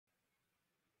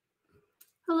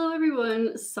Hello,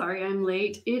 everyone. Sorry I'm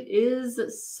late. It is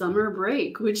summer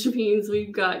break, which means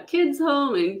we've got kids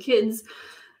home, and kids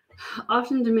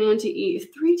often demand to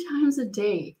eat 3 times a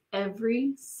day,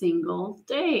 every single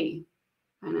day.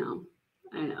 I know.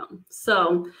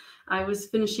 So I was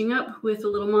finishing up with a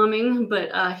little momming,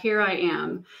 but here I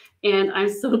am, and I'm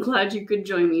so glad you could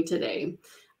join me today.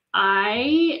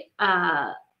 I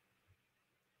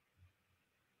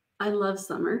love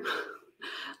summer.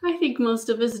 I think most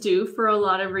of us do for a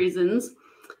lot of reasons.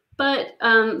 But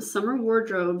summer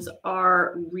wardrobes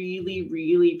are really,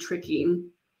 really tricky.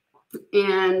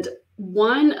 And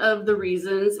one of the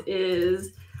reasons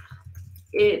is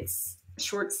it's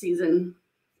short season.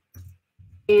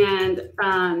 And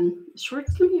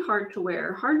shorts can be hard to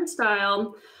wear, hard to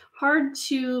style, hard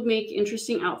to make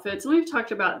interesting outfits. And we've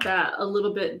talked about that a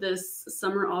little bit this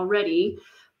summer already.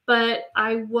 But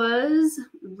I was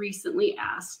recently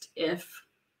asked if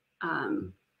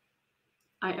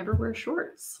I ever wear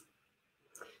shorts.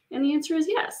 And the answer is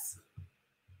yes.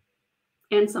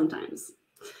 And sometimes.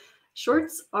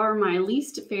 Shorts are my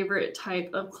least favorite type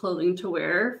of clothing to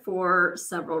wear for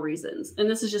several reasons. And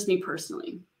this is just me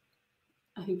personally.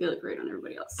 I think they look great on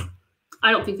everybody else.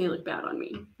 I don't think they look bad on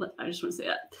me. I just want to say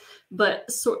that. But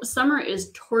summer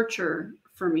is torture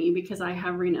for me because I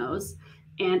have Raynaud's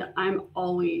and I'm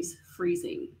always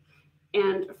freezing.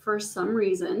 And for some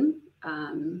reason,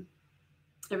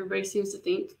 everybody seems to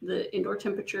think the indoor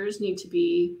temperatures need to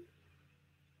be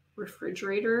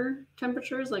refrigerator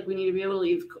temperatures. Like we need to be able to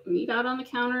leave meat out on the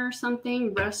counter or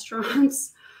something.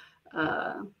 Restaurants,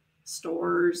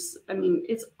 stores. I mean,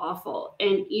 it's awful.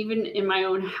 And even in my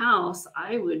own house,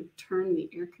 I would turn the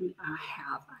air conditioning. I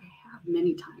have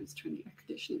many times turned the air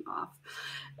conditioning off.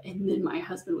 And then my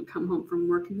husband would come home from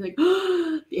work and be like,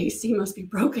 oh, the AC must be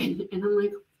broken. And I'm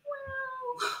like,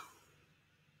 well,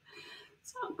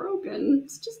 it's not broken.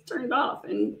 It's just turned off.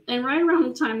 And right around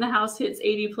the time the house hits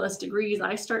 80+ degrees,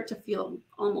 I start to feel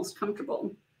almost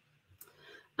comfortable.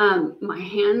 My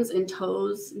hands and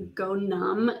toes go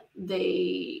numb.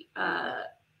 They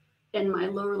and my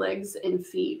lower legs and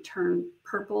feet turn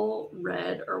purple,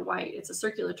 red, or white. It's a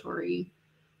circulatory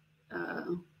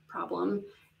problem.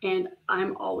 And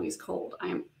I'm always cold. I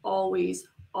am always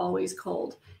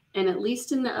cold. And at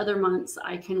least in the other months,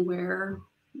 I can wear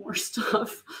more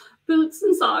stuff, boots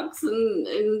and socks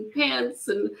and pants.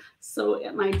 And so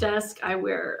at my desk, I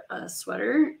wear a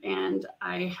sweater and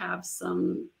I have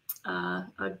some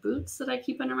boots that I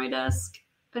keep under my desk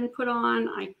and put on.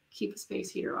 I keep a space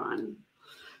heater on,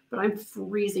 but I'm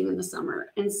freezing in the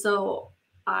summer. And so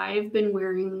I've been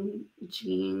wearing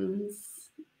jeans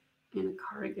and a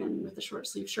cardigan with a short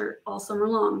sleeve shirt all summer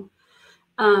long.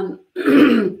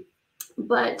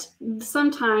 But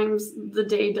sometimes the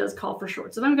day does call for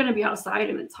shorts. If I'm going to be outside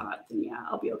and it's hot, then yeah,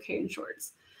 I'll be okay in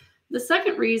shorts. The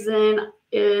second reason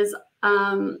is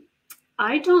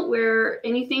I don't wear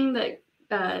anything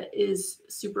that is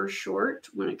super short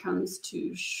when it comes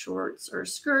to shorts or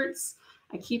skirts.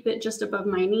 I keep it just above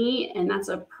my knee, and that's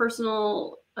a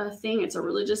personal thing. It's a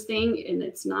religious thing, and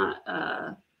it's not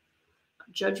a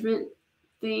judgment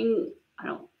thing. I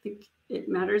don't think it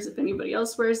matters if anybody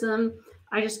else wears them.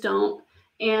 I just don't.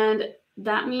 And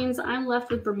that means I'm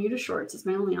left with Bermuda shorts as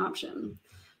my only option.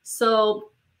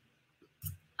 So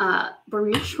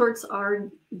Bermuda shorts are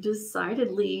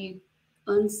decidedly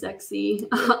unsexy,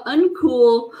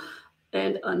 uncool,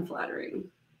 and unflattering.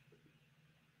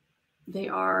 They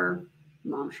are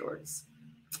mom shorts.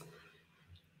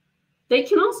 They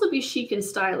can also be chic and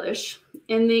stylish,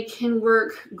 and they can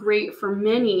work great for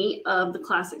many of the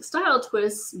classic style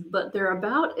twists, but they're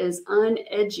about as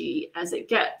unedgy as it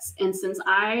gets. And since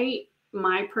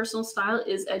my personal style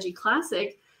is edgy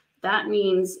classic, that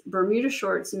means Bermuda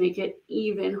shorts make it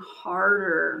even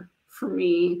harder for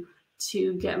me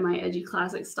to get my edgy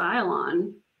classic style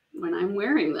on when I'm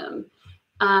wearing them.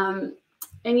 And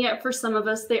yet for some of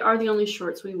us, they are the only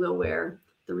shorts we will wear.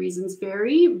 The reasons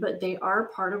vary, but they are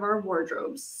part of our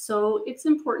wardrobes. So it's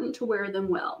important to wear them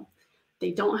well.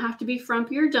 They don't have to be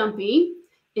frumpy or dumpy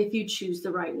if you choose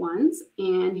the right ones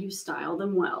and you style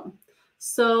them well.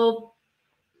 So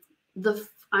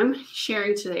I'm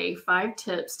sharing today 5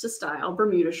 tips to style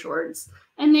Bermuda shorts,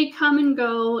 and they come and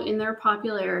go in their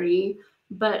popularity,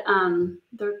 but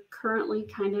they're currently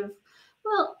kind of,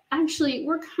 well, actually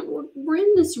we're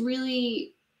in this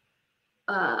really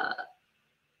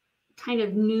kind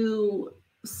of new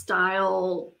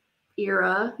style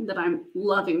era that I'm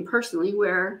loving personally,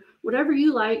 where whatever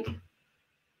you like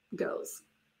goes.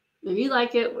 If you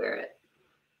like it, wear it.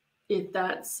 If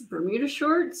that's Bermuda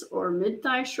shorts or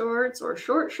mid-thigh shorts or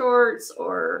short shorts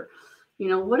or,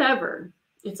 whatever,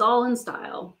 it's all in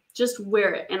style. just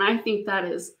wear it. And I think that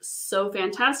is so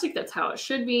fantastic. That's how it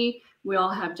should be. We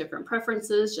all have different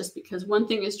preferences. Just because one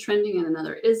thing is trending and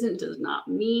another isn't does not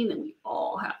mean that we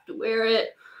all have to wear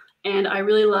it. And I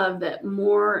really love that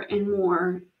more and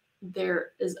more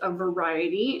there is a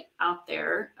variety out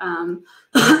there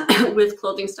with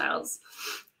clothing styles.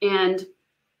 And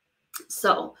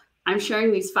so I'm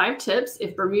sharing these 5 tips.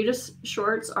 If Bermuda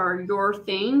shorts are your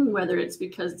thing, whether it's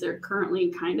because they're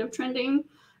currently kind of trending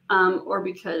or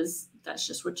because that's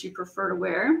just what you prefer to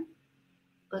wear,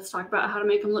 let's talk about how to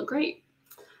make them look great.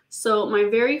 So my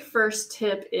very first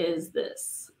tip is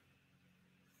this.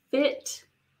 Fit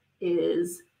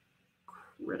is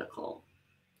critical.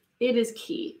 It is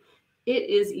key. It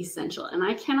is essential. And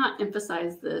I cannot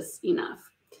emphasize this enough.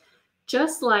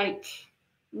 Just like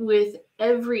with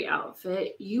every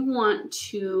outfit, you want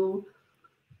to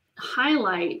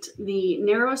highlight the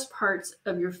narrowest parts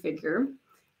of your figure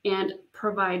and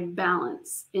provide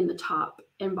balance in the top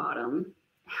and bottom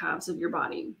halves of your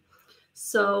body.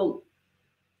 So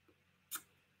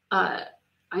I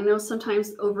know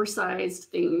sometimes oversized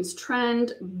things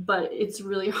trend, but it's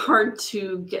really hard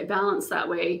to get balance that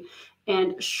way.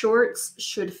 And shorts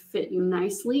should fit you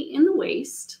nicely in the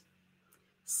waist,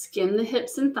 skim the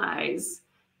hips and thighs,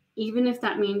 even if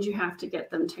that means you have to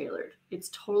get them tailored. It's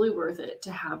totally worth it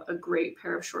to have a great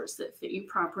pair of shorts that fit you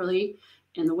properly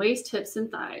in the waist, hips,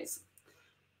 and thighs.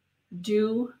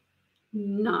 Do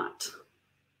not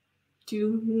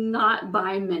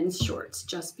buy men's shorts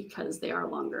just because they are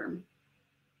longer.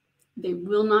 They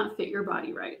will not fit your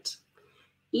body right.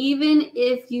 Even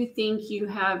if you think you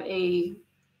have a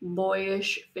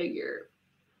boyish figure,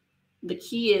 the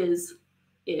key is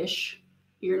ish.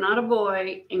 You're not a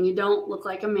boy and you don't look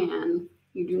like a man.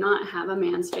 You do not have a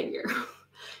man's figure.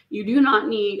 You do not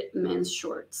need men's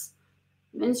shorts.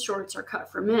 Men's shorts are cut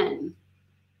for men.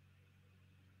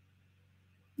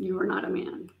 You are not a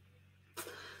man.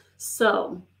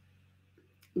 So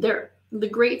the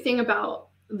great thing about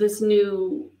this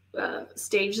new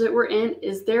stage that we're in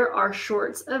is there are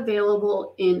shorts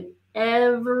available in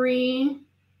every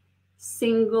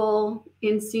single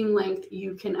inseam length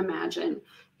you can imagine.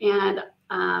 And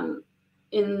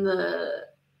in the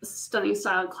Stunning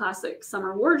Style Classic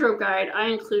Summer Wardrobe Guide, I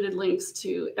included links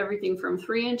to everything from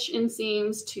 3-inch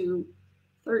inseams to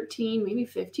 13, maybe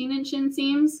 15-inch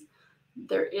inseams.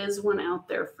 There is one out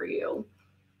there for you.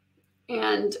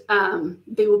 And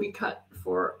they will be cut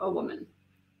for a woman.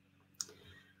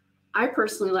 I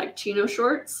personally like chino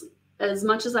shorts. As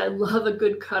much as I love a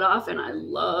good cutoff and I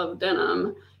love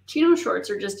denim, chino shorts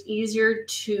are just easier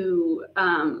to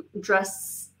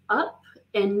dress up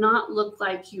and not look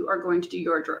like you are going to do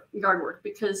yard work,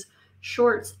 because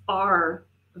shorts are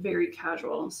very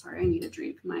casual. Sorry, I need a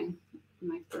drink. My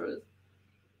throat.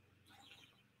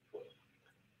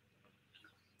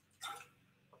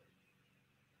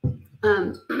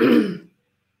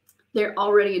 They're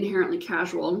already inherently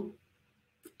casual,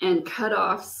 and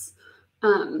cutoffs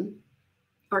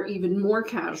are even more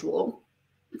casual.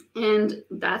 And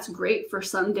that's great for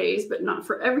some days, but not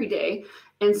for every day.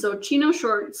 And so chino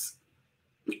shorts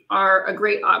are a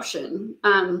great option.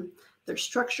 They're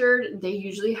structured. They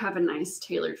usually have a nice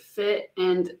tailored fit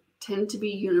and tend to be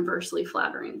universally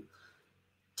flattering.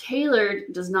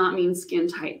 Tailored does not mean skin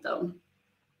tight, though.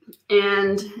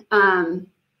 And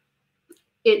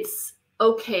it's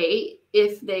okay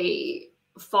if they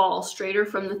fall straighter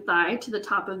from the thigh to the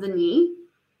top of the knee.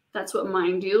 That's what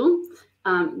mine do.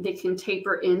 They can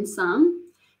taper in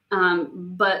some,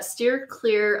 but steer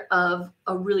clear of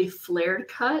a really flared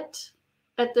cut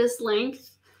at this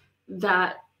length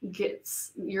that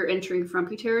you're entering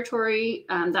frumpy territory.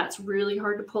 That's really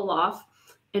hard to pull off,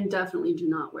 and definitely do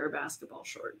not wear basketball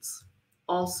shorts.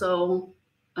 Also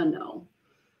a no.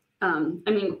 I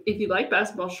mean, if you like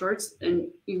basketball shorts and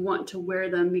you want to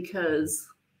wear them because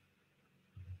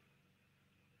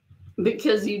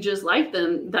you just like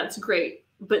them, that's great.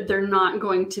 But they're not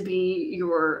going to be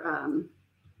your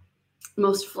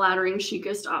most flattering,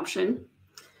 chicest option.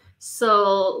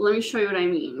 So let me show you what I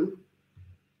mean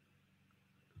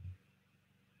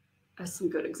as some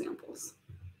good examples.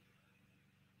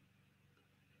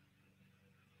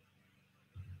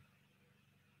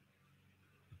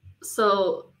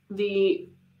 So the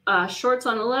shorts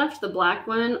on the left, the black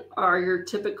one, are your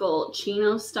typical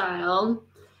chino style.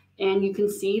 And you can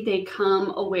see they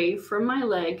come away from my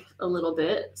leg a little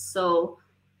bit. So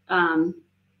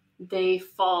they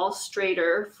fall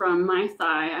straighter from my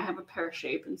thigh. I have a pear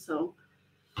shape. And so,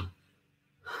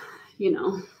 you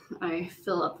know, I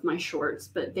fill up my shorts,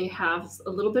 but they have a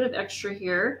little bit of extra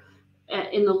here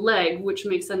in the leg, which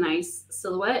makes a nice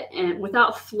silhouette and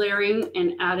without flaring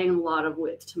and adding a lot of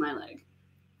width to my leg.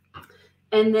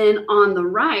 And then on the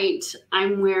right,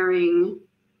 I'm wearing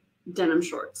denim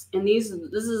shorts. And this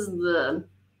is the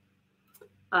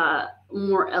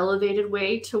more elevated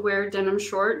way to wear denim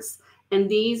shorts. And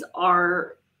these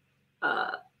are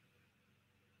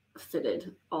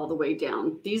fitted all the way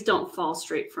down. These don't fall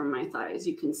straight from my thighs.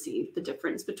 You can see the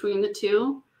difference between the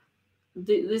two.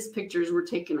 These pictures were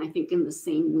taken, I think, in the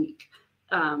same week.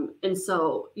 And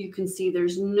so you can see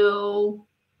there's no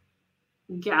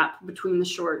gap between the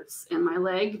shorts and my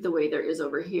leg the way there is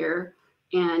over here.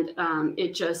 And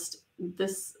it just,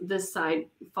 this side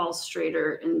falls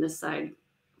straighter and this side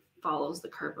follows the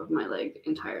curve of my leg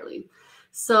entirely.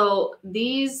 So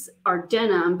these are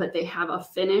denim, but they have a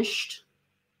finished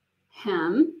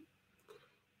hem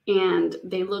and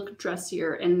they look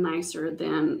dressier and nicer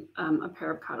than a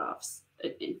pair of cutoffs.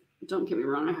 Don't get me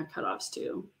wrong, I have cutoffs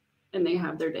too, and they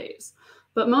have their days.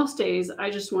 But most days I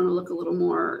just want to look a little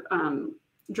more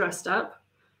dressed up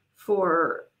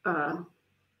for,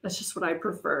 that's just what I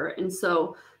prefer. And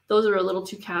so those are a little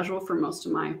too casual for most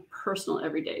of my personal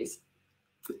everydays.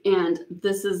 And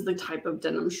this is the type of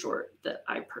denim short that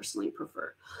I personally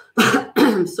prefer.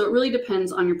 So it really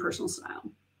depends on your personal style.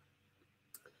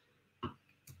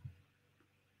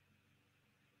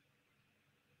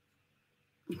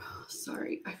 Oh,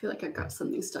 sorry, I feel like I got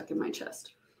something stuck in my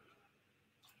chest.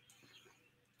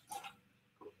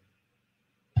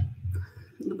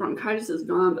 The bronchitis is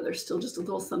gone, but there's still just a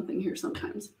little something here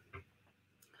sometimes.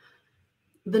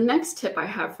 The next tip I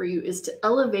have for you is to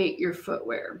elevate your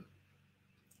footwear,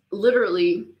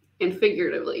 literally and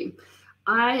figuratively.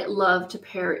 I love to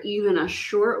pair even a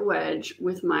short wedge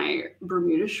with my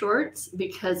Bermuda shorts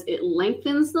because it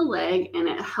lengthens the leg and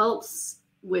it helps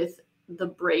with the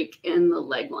break in the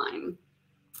leg line.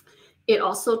 It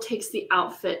also takes the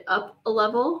outfit up a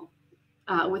level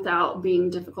without being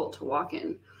difficult to walk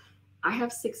in. I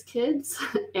have 6 kids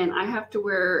and I have to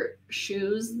wear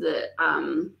shoes that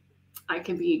I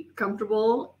can be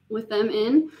comfortable with them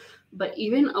in, but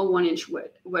even a 1-inch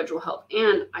wedge will help.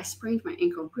 And I sprained my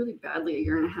ankle really badly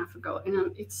 1.5 years ago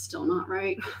and it's still not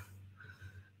right.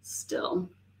 Still.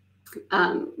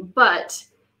 But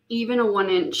even a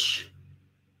 1-inch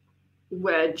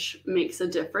wedge makes a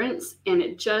difference, and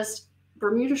it just,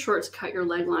 Bermuda shorts cut your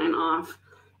leg line off,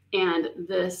 and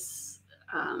this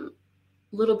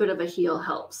little bit of a heel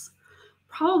helps.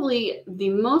 Probably the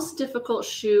most difficult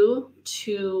shoe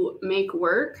to make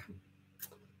work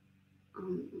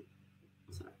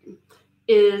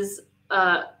is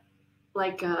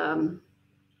like a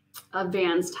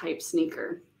Vans type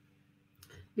sneaker,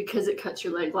 because it cuts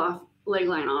your leg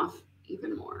line off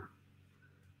even more.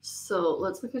 So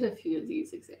let's look at a few of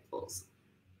these examples.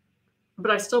 But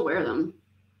I still wear them.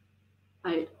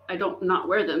 I don't not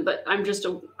wear them, but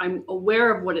I'm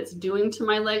aware of what it's doing to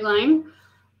my leg line.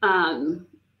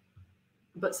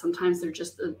 But sometimes they're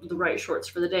just the right shorts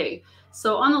for the day.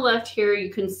 So on the left here,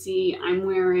 you can see I'm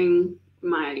wearing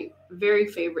my very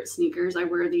favorite sneakers. I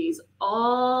wear these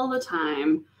all the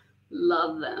time.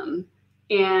 Love them.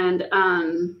 And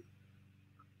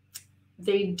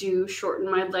they do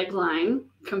shorten my leg line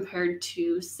compared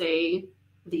to, say,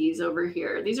 these over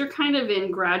here. These are kind of in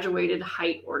graduated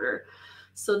height order.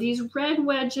 So these red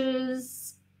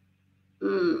wedges,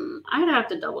 I'd have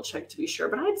to double check to be sure,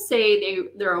 but I'd say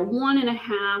they're a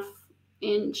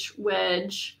 1.5-inch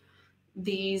wedge.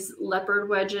 These leopard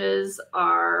wedges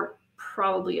are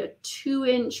probably a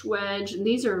 2-inch wedge, and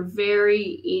these are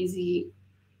very easy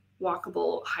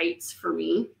walkable heights for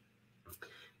me.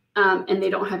 And they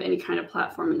don't have any kind of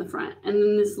platform in the front. And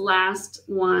then this last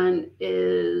one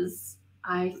is,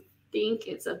 I think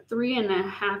it's a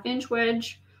 3.5-inch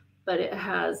wedge, but it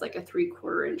has like a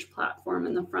 3/4-inch platform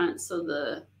in the front. So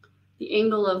the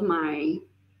angle of my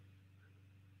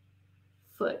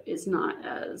foot is not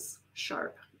as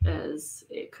sharp as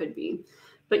it could be.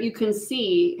 But you can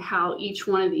see how each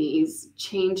one of these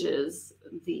changes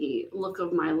the look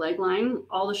of my leg line.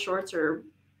 All the shorts are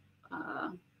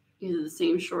either the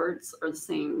same shorts or the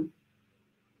same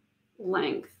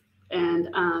length. And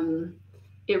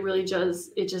it really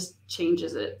just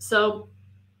changes it. So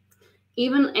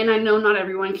and I know not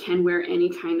everyone can wear any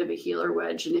kind of a heel or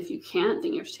wedge. And if you can't,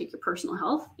 then you have to take your personal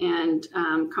health and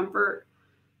comfort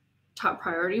top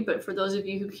priority. But for those of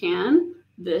you who can,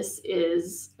 this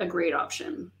is a great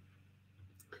option.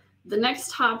 The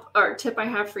next tip I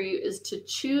have for you is to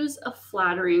choose a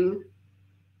flattering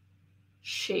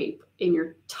shape in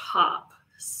your top.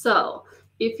 So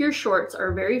if your shorts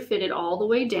are very fitted all the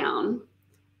way down,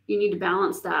 you need to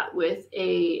balance that with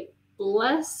a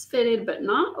less fitted but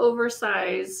not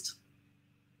oversized,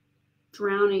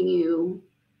 drowning you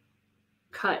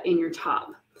cut in your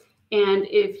top. And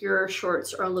if your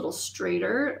shorts are a little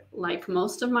straighter, like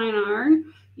most of mine are,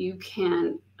 you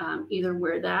can either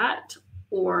wear that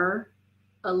or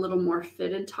a little more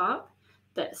fitted top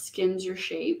that skims your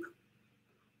shape,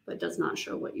 but does not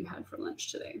show what you had for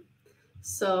lunch today.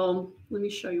 So let me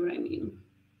show you what I mean.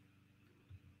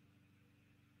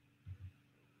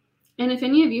 And if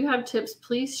any of you have tips,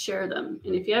 please share them.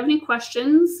 And if you have any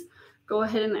questions, go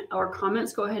ahead and, or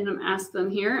comments, go ahead and ask them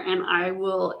here, and I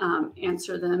will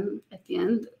answer them at the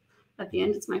end. At the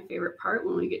end, it's my favorite part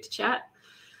when we get to chat.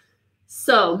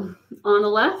 So on the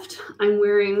left, I'm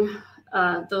wearing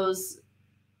those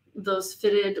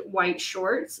fitted white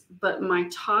shorts, but my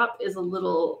top is a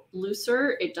little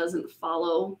looser. It doesn't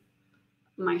follow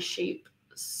my shape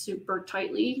super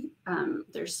tightly.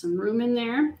 There's some room in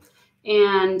there.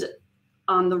 And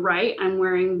on the right, I'm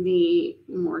wearing the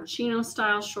more chino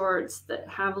style shorts that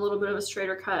have a little bit of a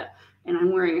straighter cut, and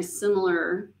I'm wearing a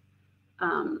similar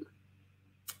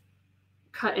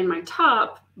cut in my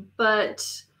top,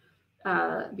 but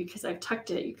because I've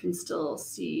tucked it, you can still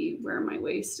see where my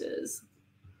waist is.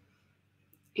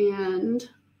 And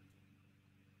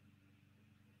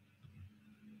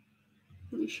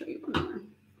let me show you one more.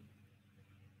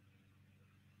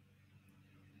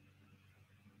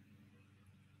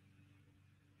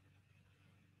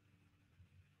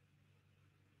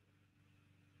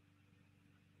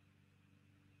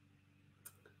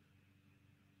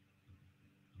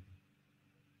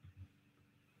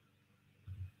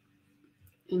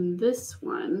 In this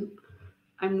one,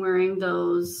 I'm wearing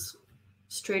those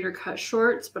straighter cut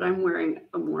shorts, but I'm wearing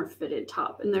a more fitted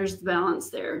top, and there's the balance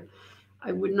there.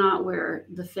 I would not wear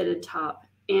the fitted top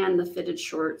and the fitted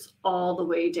shorts all the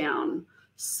way down.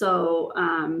 So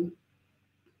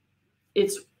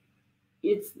it's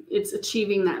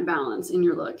achieving that balance in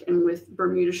your look. And with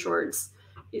Bermuda shorts,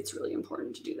 it's really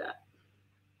important to do that.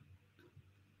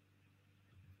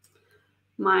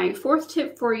 My fourth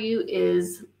tip for you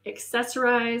is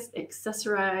accessorize,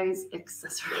 accessorize,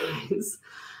 accessorize.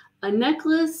 A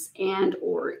necklace and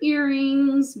or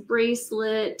earrings,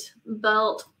 bracelet,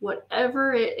 belt,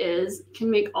 whatever it is, can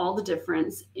make all the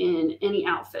difference in any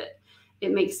outfit.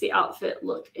 It makes the outfit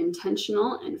look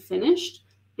intentional and finished,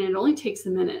 and it only takes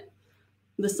a minute.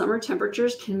 The summer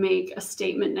temperatures can make a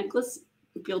statement necklace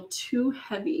feel too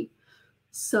heavy.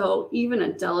 So even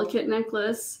a delicate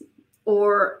necklace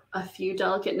or a few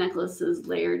delicate necklaces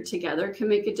layered together can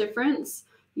make a difference.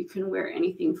 You can wear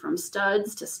anything from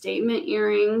studs to statement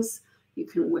earrings. You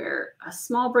can wear a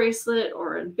small bracelet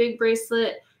or a big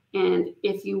bracelet. And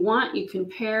if you want, you can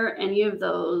pair any of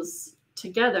those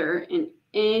together in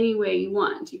any way you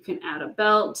want. You can add a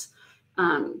belt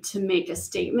to make a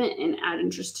statement and add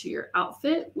interest to your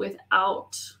outfit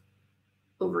without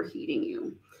overheating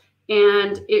you.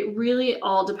 And it really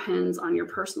all depends on your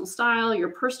personal style, your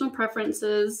personal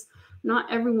preferences.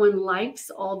 Not everyone likes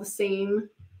all the same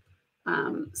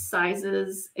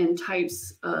sizes and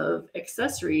types of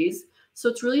accessories. So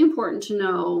it's really important to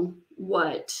know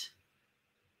what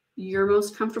you're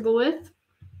most comfortable with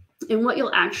and what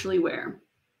you'll actually wear.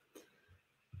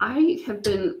 I have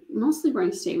been mostly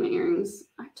wearing statement earrings.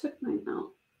 I took mine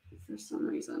out for some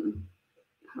reason.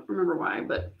 I don't remember why,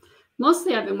 but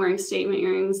mostly I've been wearing statement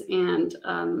earrings and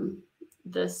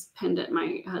this pendant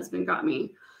my husband got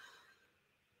me.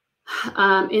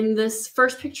 In this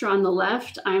first picture on the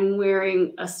left, I'm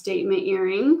wearing a statement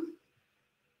earring.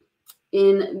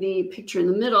 In the picture in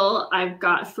the middle, I've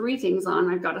got three things on.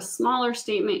 I've got a smaller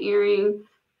statement earring,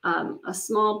 a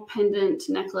small pendant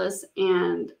necklace,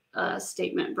 and a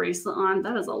statement bracelet on.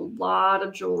 That is a lot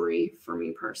of jewelry for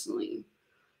me personally.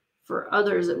 For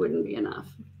others, it wouldn't be enough.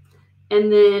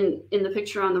 And then in the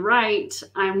picture on the right,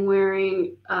 I'm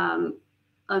wearing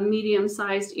a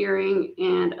medium-sized earring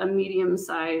and a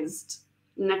medium-sized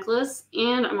necklace.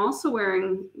 And I'm also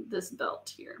wearing this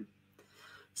belt here.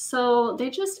 So they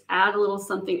just add a little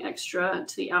something extra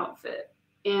to the outfit.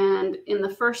 And in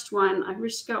the first one, I've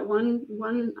just got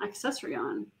one accessory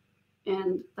on,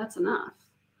 and that's enough.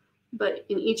 But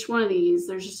in each one of these,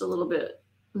 there's just a little bit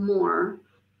more.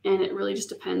 And it really just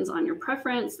depends on your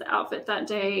preference, the outfit that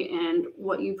day, and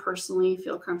what you personally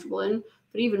feel comfortable in.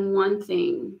 But even one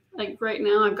thing, like right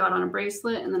now, I've got on a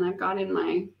bracelet, and then I've got in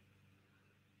my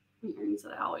earrings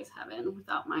that I always have in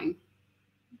without my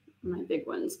big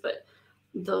ones. But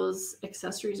those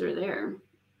accessories are there,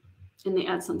 and they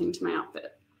add something to my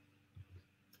outfit.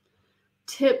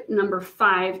 Tip number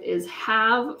 5 is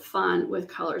have fun with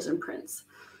colors and prints.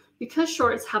 Because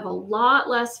shorts have a lot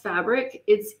less fabric,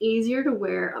 it's easier to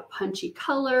wear a punchy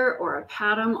color or a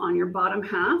pattern on your bottom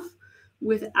half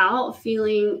without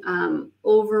feeling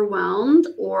overwhelmed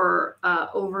or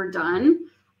overdone.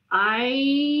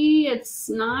 it's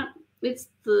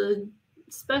the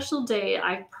special day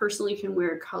I personally can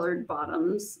wear colored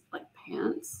bottoms like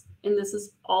pants. And this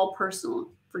is all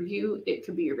personal. For you, it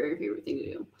could be your very favorite thing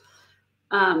to do.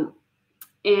 Um,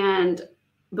 and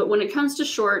but when it comes to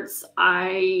shorts,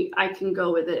 I can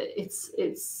go with it.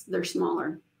 They're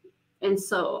smaller, and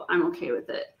so I'm okay with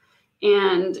it.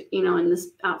 And in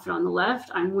this outfit on the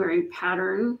left, I'm wearing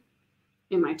pattern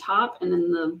in my top, and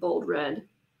then the bold red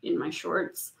in my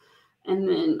shorts. And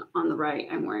then on the right,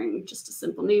 I'm wearing just a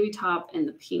simple navy top and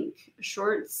the pink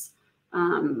shorts.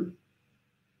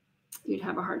 You'd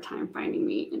have a hard time finding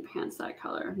me in pants that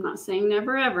color. I'm not saying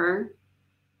never ever,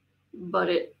 but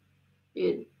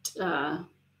it's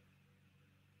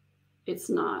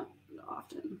not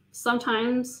often.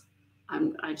 Sometimes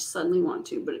I suddenly want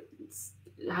to, but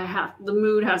the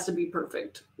mood has to be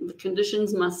perfect. The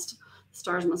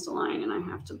stars must align, and I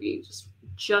have to be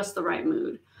just the right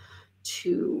mood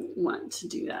to want to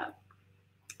do that.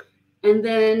 And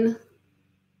then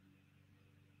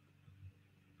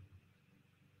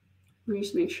let me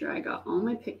just make sure I got all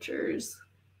my pictures.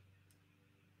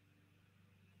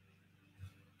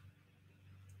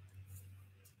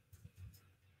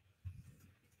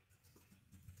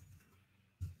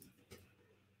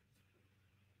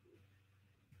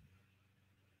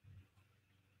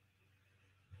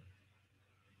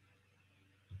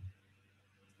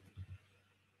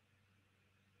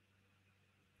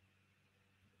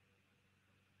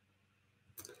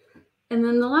 And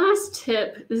then the last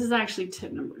tip, this is actually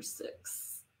tip number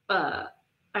 6. I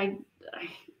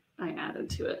added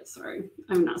to it. Sorry.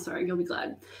 I'm not sorry. You'll be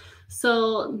glad.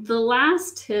 So the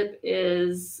last tip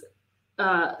is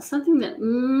something that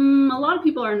a lot of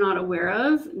people are not aware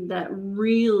of that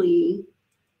really,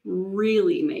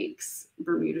 really makes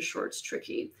Bermuda shorts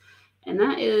tricky. And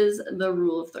that is the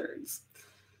rule of thirds.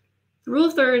 The rule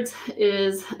of thirds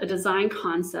is a design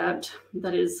concept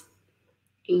that is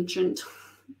ancient.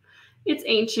 It's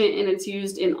ancient, and it's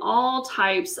used in all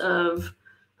types of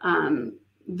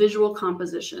visual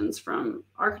compositions, from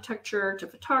architecture to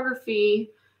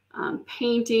photography,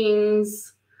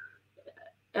 paintings,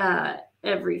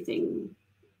 everything.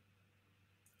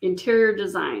 Interior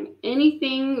design,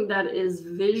 anything that is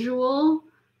visual,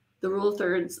 the rule of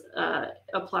thirds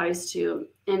applies to.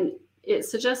 And it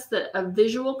suggests that a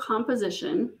visual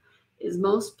composition is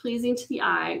most pleasing to the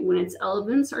eye when its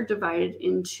elements are divided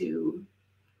into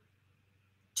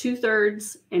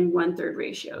 2/3 and 1/3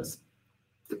 ratios.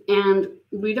 And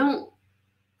we don't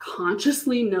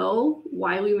consciously know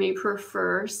why we may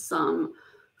prefer some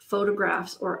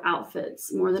photographs or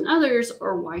outfits more than others,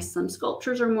 or why some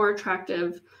sculptures are more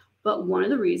attractive. But one of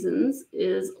the reasons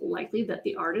is likely that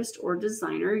the artist or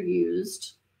designer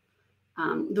used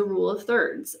the rule of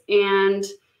thirds. And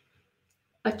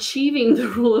achieving the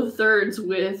rule of thirds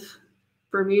with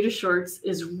Bermuda shorts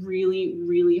is really,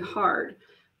 really hard.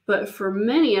 But for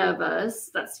many of us,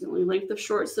 that's the only length of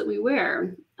shorts that we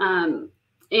wear.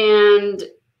 And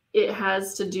it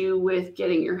has to do with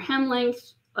getting your hem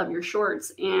length of your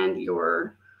shorts and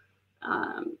your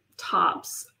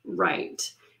tops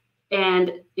right.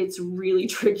 And it's really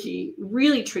tricky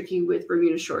with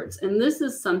Bermuda shorts. And this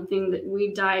is something that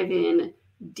we dive in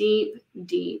deep,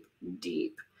 deep,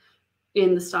 deep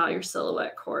in the Style Your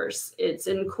Silhouette course. It's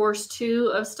in course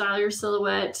 2 of Style Your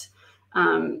Silhouette.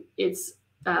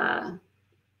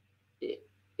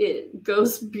 It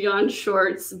goes beyond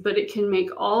shorts, but it can make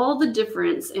all the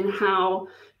difference in how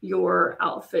your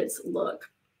outfits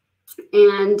look.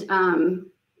 And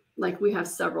we have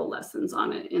several lessons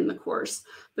on it in the course,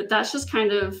 but that's just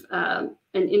kind of an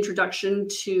introduction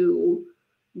to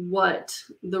what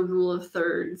the rule of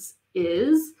thirds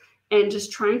is, and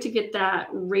just trying to get that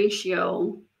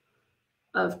ratio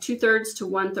of 2/3 to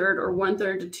 1/3 or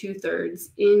 1/3 to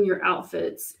 2/3 in your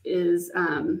outfits is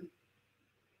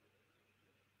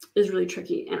really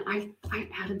tricky. And I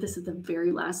added this at the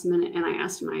very last minute, and I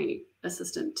asked my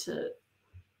assistant to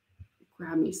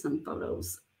grab me some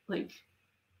photos like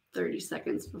 30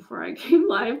 seconds before I came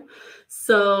live.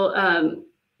 So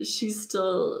she's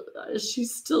still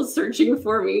searching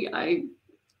for me.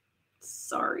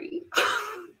 Sorry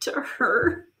to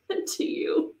her and to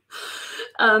you.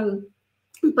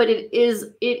 But it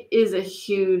is a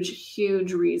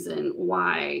huge reason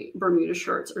why Bermuda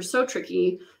shorts are so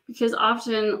tricky, because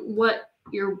often what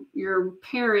you're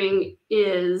pairing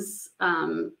is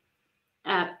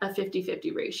at a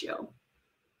 50-50 ratio.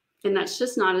 And that's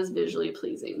just not as visually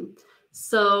pleasing.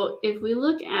 So if we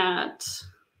look at,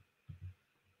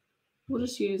 we'll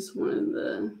just use one of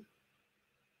the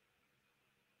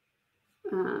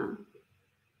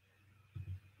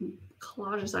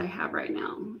collages I have right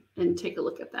now and take a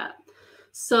look at that.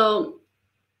 So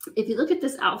if you look at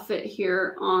this outfit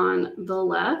here on the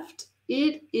left,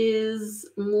 it is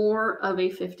more of a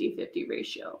 50-50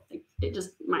 ratio.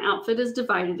 My outfit is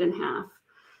divided in half.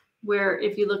 Where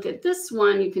if you look at this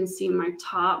one, you can see my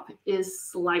top is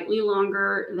slightly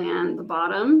longer than the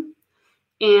bottom.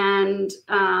 And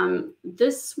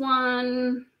this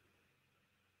one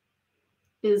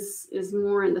is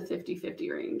more in the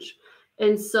 50-50 range.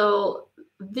 And so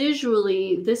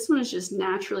visually, this one is just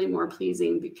naturally more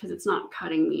pleasing because it's not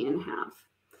cutting me in half.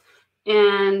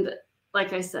 And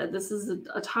like I said, this is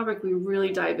a topic we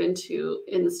really dive into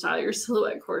in the Style Your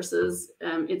Silhouette courses.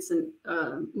 It's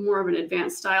more of an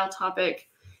advanced style topic.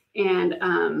 And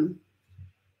oh,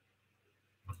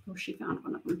 she found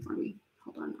one of them for me.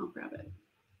 Hold on, I'll grab it.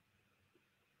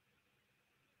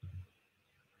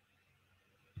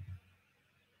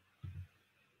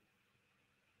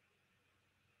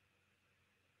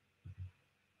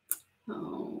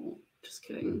 Oh, just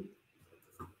kidding.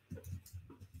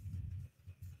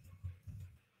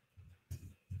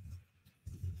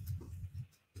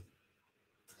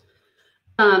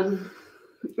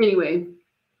 Anyway,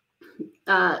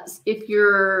 if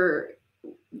your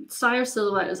Style Your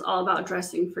Silhouette is all about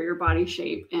dressing for your body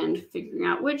shape and figuring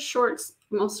out which shorts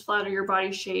most flatter your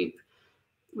body shape,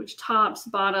 which tops,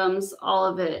 bottoms, all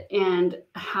of it, and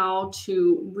how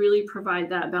to really provide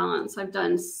that balance. I've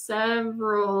done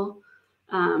several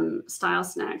style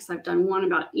snacks. I've done one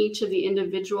about each of the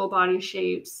individual body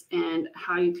shapes and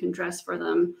how you can dress for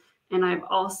them. And I've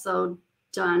also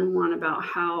done one about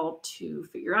how to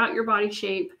figure out your body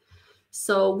shape.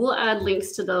 So we'll add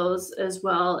links to those as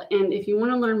well. And if you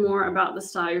want to learn more about the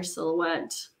Style Your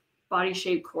Silhouette body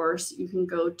shape course, you can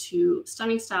go to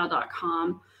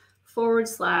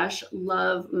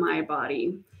stunningstyle.com/love my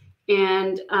body.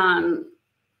 And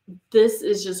this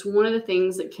is just one of the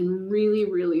things that can really,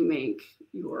 really make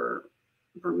your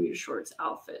Bermuda shorts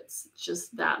outfits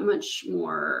just that much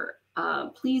more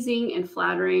pleasing and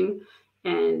flattering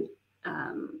and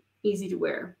easy to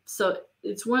wear. So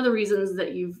it's one of the reasons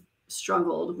that you've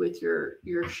struggled with your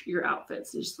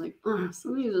outfits. It's just like, oh,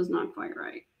 some of these is not quite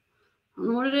right. I don't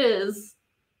know what it is,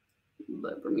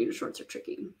 but Bermuda shorts are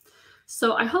tricky.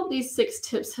 So I hope these 6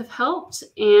 tips have helped,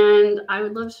 and I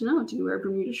would love to know, do you wear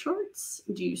Bermuda shorts?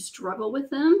 Do you struggle with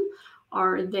them?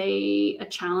 Are they a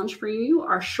challenge for you?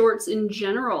 Are shorts in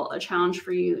general a challenge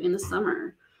for you in the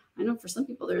summer? I know for some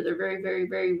people they're their very, very,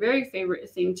 very, very favorite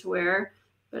thing to wear,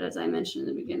 but as I mentioned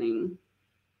in the beginning,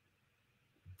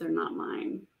 they're not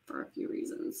mine for a few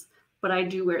reasons. But I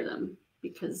do wear them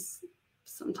because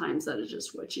sometimes that is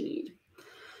just what you need.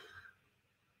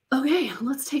 Okay,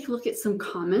 let's take a look at some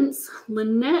comments.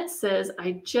 Lynette says,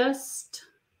 I just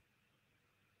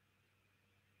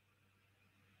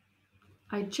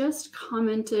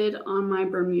commented on my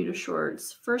Bermuda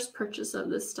shorts. First purchase of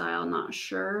this style, not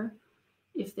sure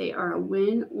if they are a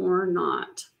win or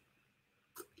not.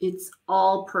 It's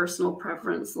all personal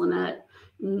preference, Lynette.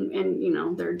 And you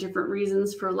know, there are different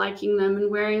reasons for liking them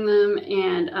and wearing them.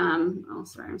 And oh,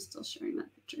 sorry, I'm still sharing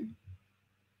that picture.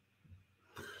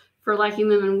 For liking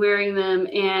them and wearing them.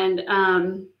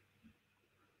 And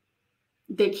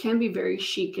they can be very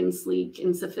chic and sleek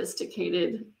and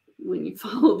sophisticated when you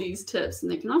follow these tips.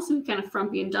 And they can also be kind of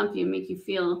frumpy and dumpy and make you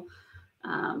feel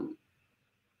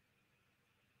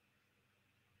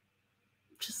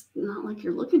just not like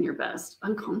you're looking your best,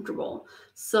 uncomfortable.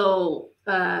 So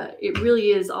it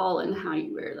really is all in how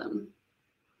you wear them.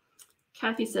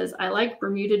 Kathy says, I like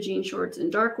Bermuda jean shorts in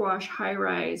dark wash, high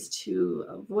rise to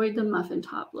avoid the muffin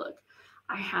top look.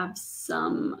 I have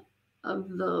some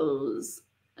of those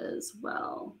as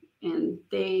well. And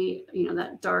they, you know,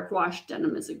 that dark wash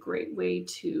denim is a great way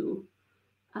to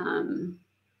kind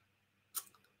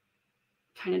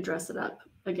of dress it up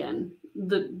again,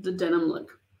 the denim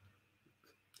look.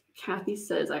 Kathy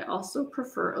says, I also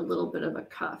prefer a little bit of a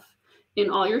cuff in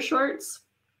all your shorts.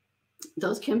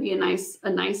 Those can be a nice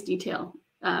detail.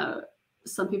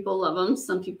 Some people love them,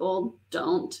 some people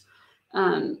don't.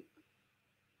 But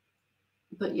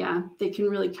yeah, they can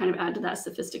really kind of add to that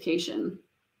sophistication.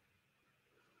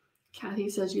 Kathy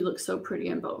says, you look so pretty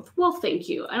in both. Well, thank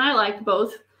you. And I like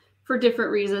both for different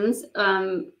reasons,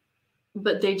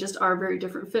 but they just are very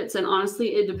different fits. And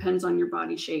honestly, it depends on your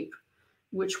body shape,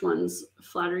 which ones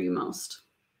flatter you most.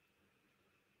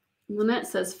 Lynette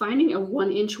says, finding a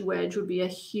 1-inch wedge would be a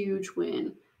huge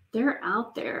win. They're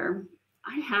out there.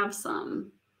 I have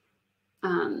some.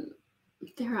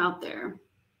 They're out there.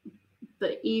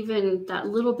 But even that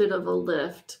little bit of a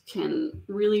lift can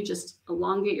really just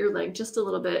elongate your leg just a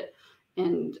little bit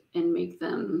and make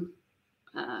them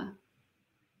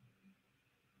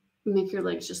make your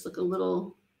legs just look a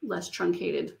little less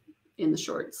truncated in the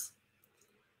shorts.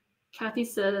 Kathy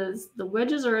says, the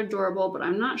wedges are adorable, but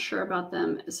I'm not sure about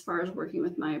them as far as working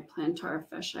with my plantar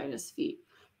fasciitis feet.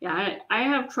 Yeah, I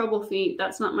have trouble feet.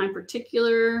 That's not my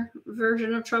particular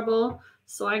version of trouble,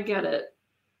 so I get it.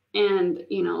 And,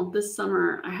 you know, this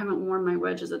summer I haven't worn my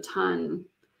wedges a ton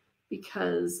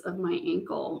because of my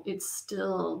ankle. It's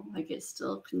still, like, it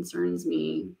still concerns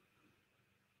me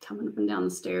coming up and down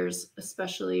the stairs,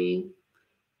 especially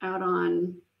out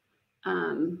on,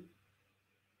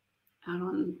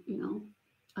 you know,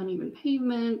 uneven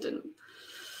pavement and,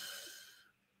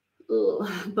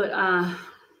 but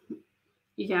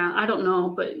yeah, I don't know,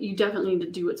 but you definitely need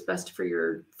to do what's best for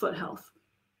your foot health.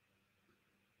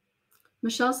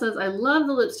 Michelle says, I love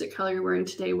the lipstick color you're wearing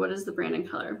today. What is the brand and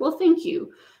color? Well, thank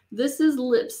you. This is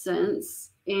Lip Sense,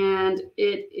 and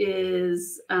it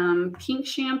is pink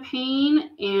champagne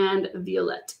and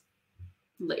violet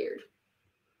layered.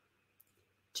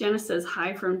 Janice says,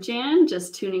 hi from Jan,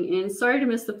 just tuning in. Sorry to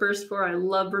miss the first 4. I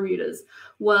love Bermudas.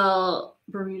 Well,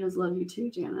 Bermudas love you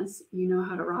too, Janice. You know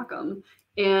how to rock them.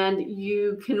 And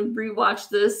you can rewatch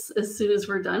this as soon as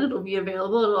we're done. It'll be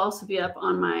available. It'll also be up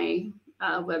on my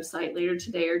website later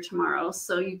today or tomorrow.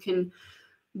 So you can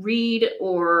read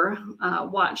or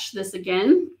watch this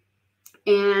again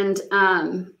and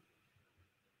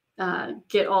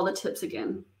get all the tips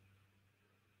again.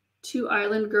 Two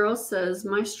Island Girl says,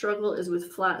 my struggle is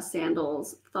with flat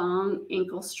sandals, thong,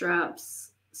 ankle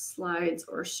straps, slides,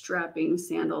 or strapping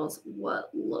sandals. What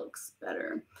looks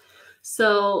better?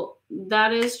 So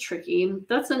that is tricky.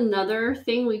 That's another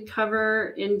thing we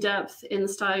cover in depth in the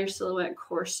Style Your Silhouette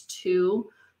course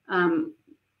too.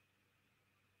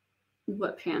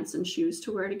 What pants and shoes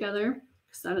to wear together,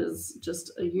 because that is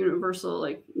just a universal,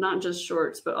 like not just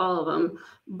shorts, but all of them.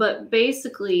 But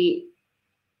basically,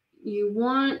 you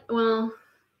want, well,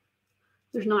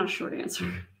 there's not a short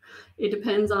answer. It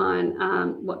depends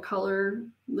on what color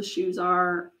the shoes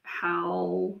are,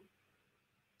 how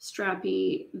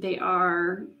strappy they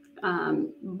are,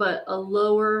 but a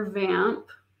lower vamp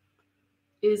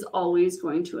is always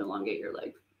going to elongate your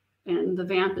leg. And the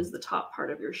vamp is the top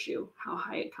part of your shoe, how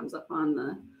high it comes up on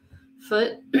the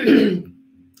foot. And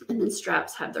then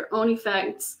straps have their own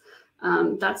effects.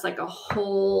 That's like a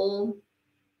whole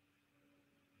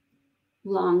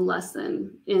long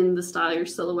lesson in the Style Your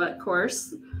Silhouette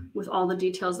course with all the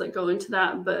details that go into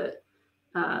that. But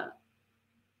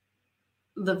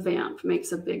the vamp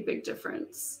makes a big, big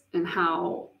difference in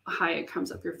how high it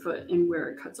comes up your foot and where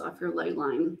it cuts off your leg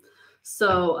line.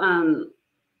 So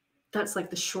that's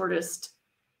like the shortest,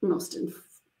 most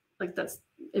that's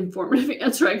informative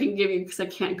answer I can give you, because I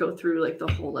can't go through like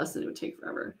the whole lesson. It would take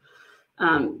forever.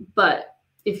 But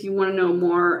if you want to know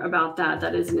more about that,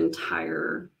 that is an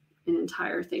entire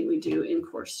thing we do in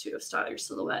course 2 of Style Your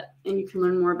Silhouette. And you can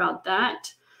learn more about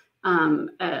that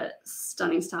at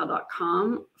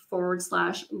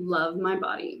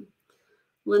stunningstyle.com/love-my-body.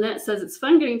 Lynette says, it's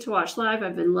fun getting to watch live.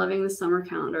 I've been loving the summer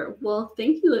calendar. Well,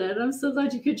 thank you, Lynette. I'm so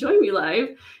glad you could join me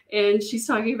live. And she's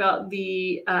talking about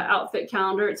the outfit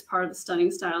calendar. It's part of the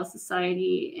Stunning Style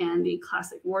Society and the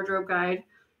Classic Wardrobe Guide.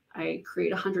 I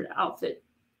create 100 outfit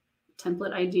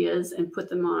template ideas and put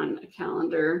them on a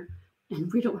calendar.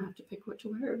 And we don't have to pick what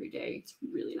to wear every day. It's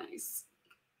really nice.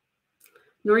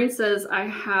 Noreen says, I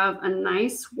have a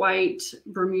nice white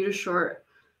Bermuda short.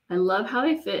 I love how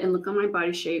they fit and look on my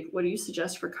body shape. What do you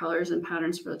suggest for colors and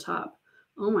patterns for the top?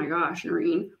 Oh my gosh,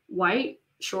 Noreen. White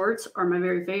shorts are my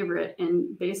very favorite,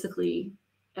 and basically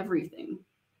everything.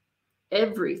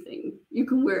 Everything. You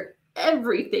can wear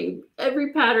everything.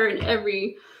 Every pattern,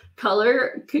 every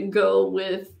color could go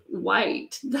with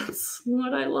white. That's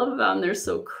what I love about them. They're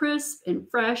so crisp and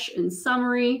fresh and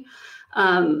summery.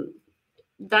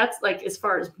 That's like, as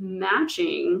far as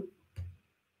matching,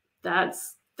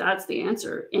 that's the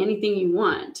answer. Anything you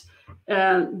want.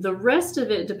 The rest of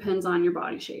it depends on your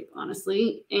body shape,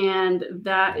 honestly. And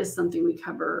that is something we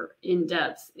cover in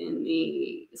depth in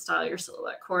the Style Your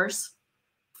Silhouette course.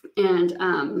 And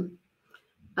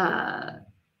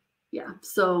yeah,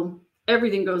 so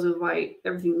everything goes with white.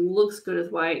 Everything looks good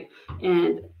with white.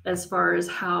 And as far as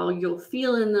how you'll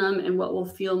feel in them and what will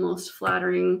feel most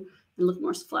flattering and look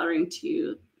most flattering to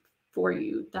you, for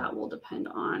you, that will depend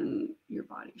on your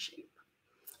body shape.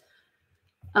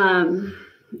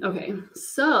 Okay,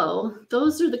 so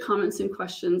those are the comments and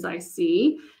questions I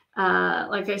see.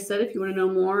 Like I said, if you want to know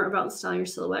more about the Style Your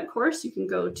Silhouette course, you can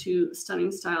go to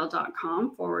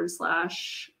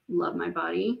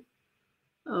stunningstyle.com/love-my-body.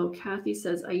 Oh, Kathy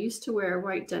says, I used to wear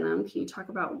white denim. Can you talk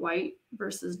about white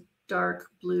versus dark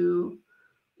blue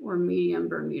or medium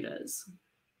Bermudas?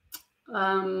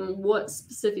 What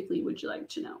specifically would you like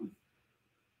to know?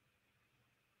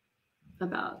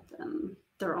 about them.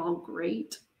 They're all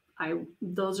great.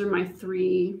 Those are my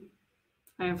three.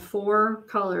 I have 4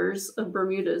 colors of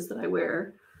Bermudas that I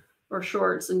wear, or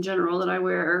shorts in general that I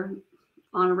wear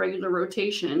on a regular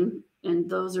rotation, and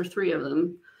those are 3 of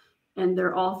them. And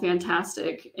they're all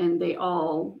fantastic, and they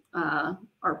all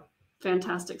are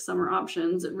fantastic summer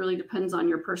options. It really depends on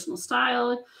your personal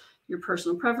style, your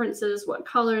personal preferences, what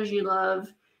colors you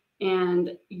love,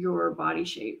 and your body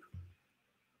shape.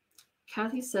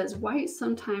 Kathy says, white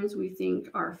sometimes we think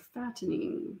are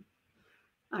fattening.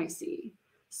 I see.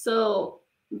 So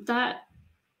that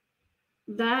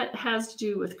has to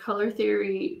do with color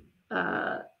theory,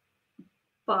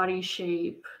 body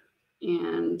shape,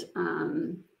 and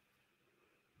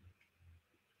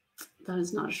that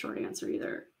is not a short answer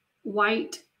either.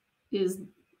 White is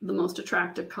the most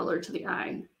attractive color to the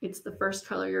eye. It's the first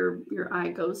color your eye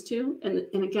goes to.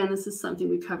 And again, this is something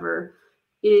we cover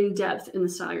in depth in the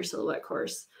Style Your Silhouette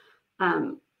course.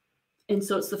 And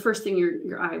so it's the first thing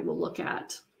your eye will look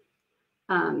at.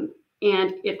 And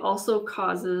it also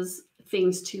causes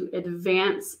things to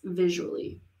advance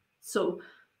visually. So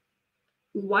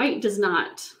white does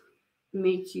not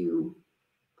make you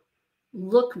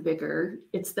look bigger.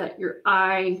 It's that your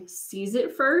eye sees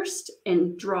it first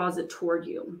and draws it toward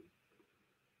you.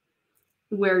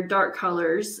 Where dark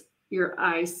colors, your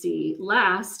eye see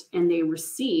last and they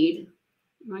recede.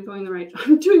 Am I going the right?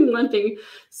 I'm doing one thing.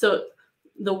 So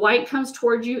the white comes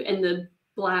toward you and the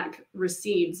black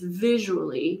recedes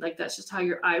visually. Like that's just how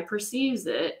your eye perceives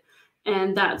it.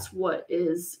 And that's what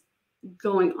is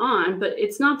going on. But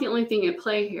it's not the only thing at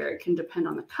play here. It can depend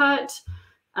on the cut.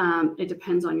 It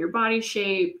depends on your body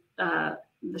shape, the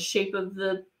shape of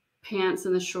the pants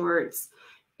and the shorts.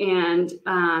 And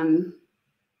there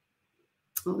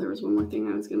was one more thing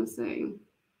I was going to say.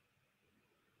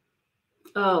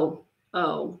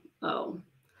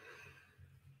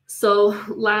 So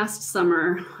last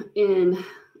summer in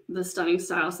the Stunning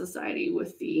Style Society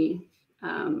with the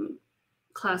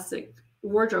classic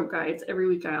wardrobe guides, every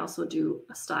week I also do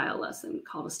a style lesson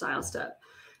called a style step.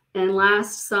 And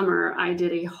last summer, I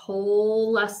did a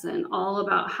whole lesson all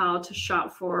about how to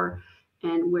shop for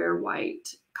and wear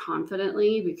white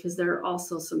confidently, because there are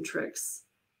also some tricks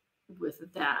with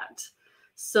that.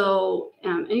 So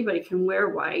anybody can wear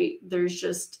white. There's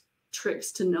just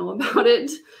tricks to know about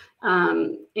it.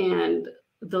 And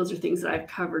those are things that I've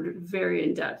covered very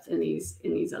in depth in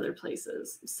these other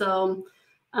places. So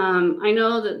I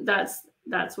know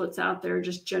that's what's out there.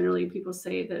 Just generally people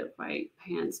say that white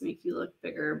pants make you look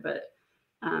bigger, but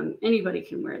anybody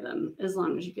can wear them as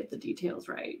long as you get the details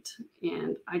right.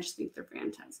 And I just think they're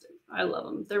fantastic. I love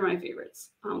them. They're my favorites.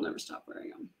 I'll never stop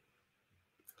wearing them.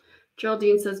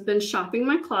 Geraldine says, been shopping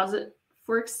my closet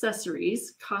for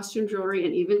accessories, costume jewelry,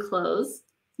 and even clothes.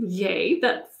 Yay.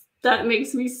 That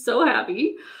makes me so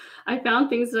happy. I found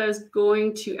things that I was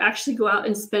going to actually go out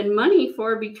and spend money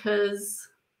for because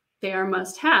they are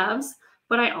must-haves,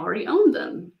 but I already own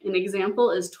them. An example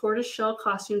is tortoiseshell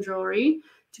costume jewelry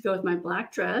to go with my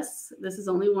black dress. This is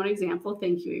only one example.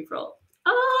 Thank you, April.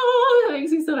 Oh, that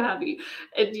makes me so happy.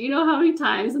 And do you know how many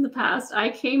times in the past I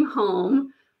came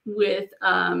home with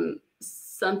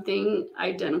something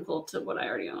identical to what I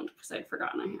already owned because I'd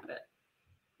forgotten I had it?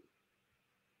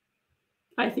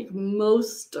 I think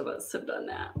most of us have done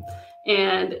that.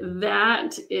 And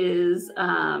that is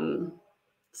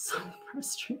so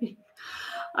frustrating.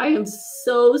 I am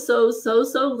so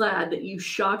glad that you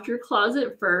shopped your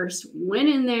closet first, went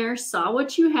in there, saw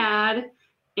what you had,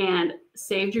 and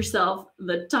saved yourself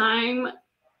the time,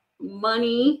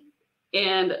 money,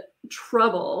 and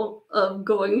trouble of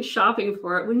going shopping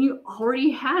for it when you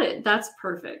already had it. That's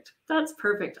perfect. That's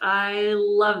perfect. I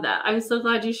love that. I'm so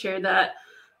glad you shared that.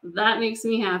 That makes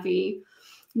me happy.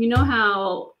 You know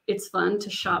how it's fun to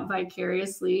shop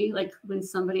vicariously, like when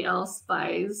somebody else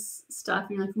buys stuff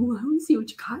and you're like, ooh, I want to see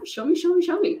what you got. Show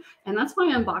me. And that's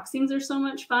why unboxings are so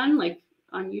much fun. Like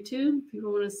on YouTube,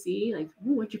 people want to see like,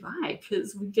 ooh, what'd you buy?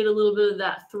 Because we get a little bit of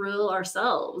that thrill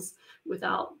ourselves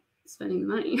without spending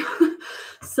money.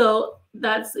 So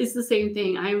it's the same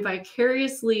thing. I am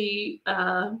vicariously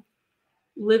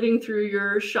living through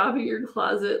your shopping your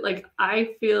closet. Like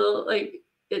I feel like,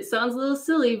 it sounds a little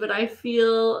silly, but I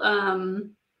feel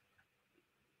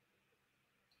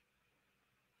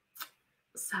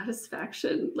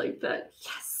satisfaction like that.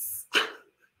 Yes.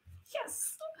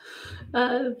 Yes.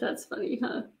 That's funny,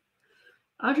 huh?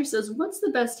 Audrey says, what's the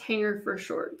best hanger for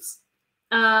shorts?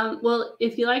 Well,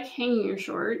 if you like hanging your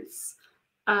shorts,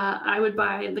 I would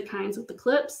buy the kinds with the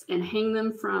clips and hang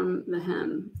them from the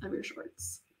hem of your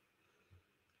shorts.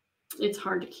 It's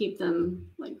hard to keep them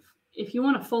like if you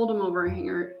want to fold them over a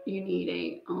hanger, you need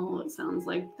it sounds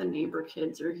like the neighbor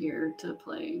kids are here to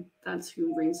play. That's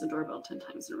who rings the doorbell 10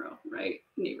 times in a row, right?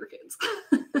 Neighbor kids.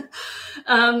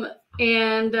 And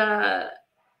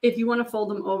if you want to fold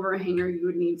them over a hanger, you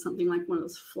would need something like one of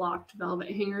those flocked velvet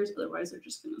hangers. Otherwise, they're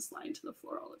just going to slide to the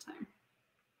floor all the time.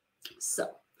 So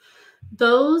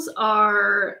those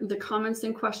are the comments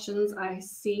and questions I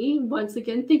see. Once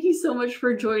again, thank you so much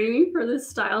for joining me for this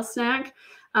style snack.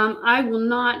 I will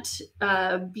not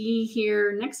be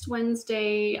here next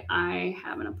Wednesday. I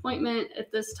have an appointment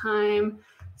at this time,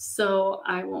 so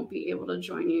I won't be able to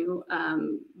join you.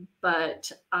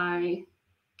 But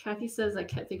Kathy says I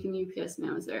kept thinking UPS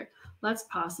man was there. That's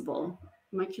possible.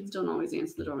 My kids don't always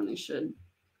answer the door when they should.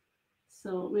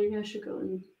 So maybe I should go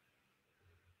and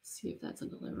see if that's a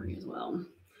delivery as well.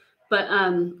 But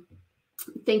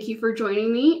thank you for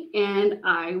joining me, and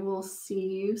I will see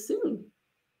you soon.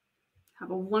 Have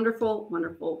a wonderful,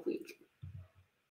 wonderful week.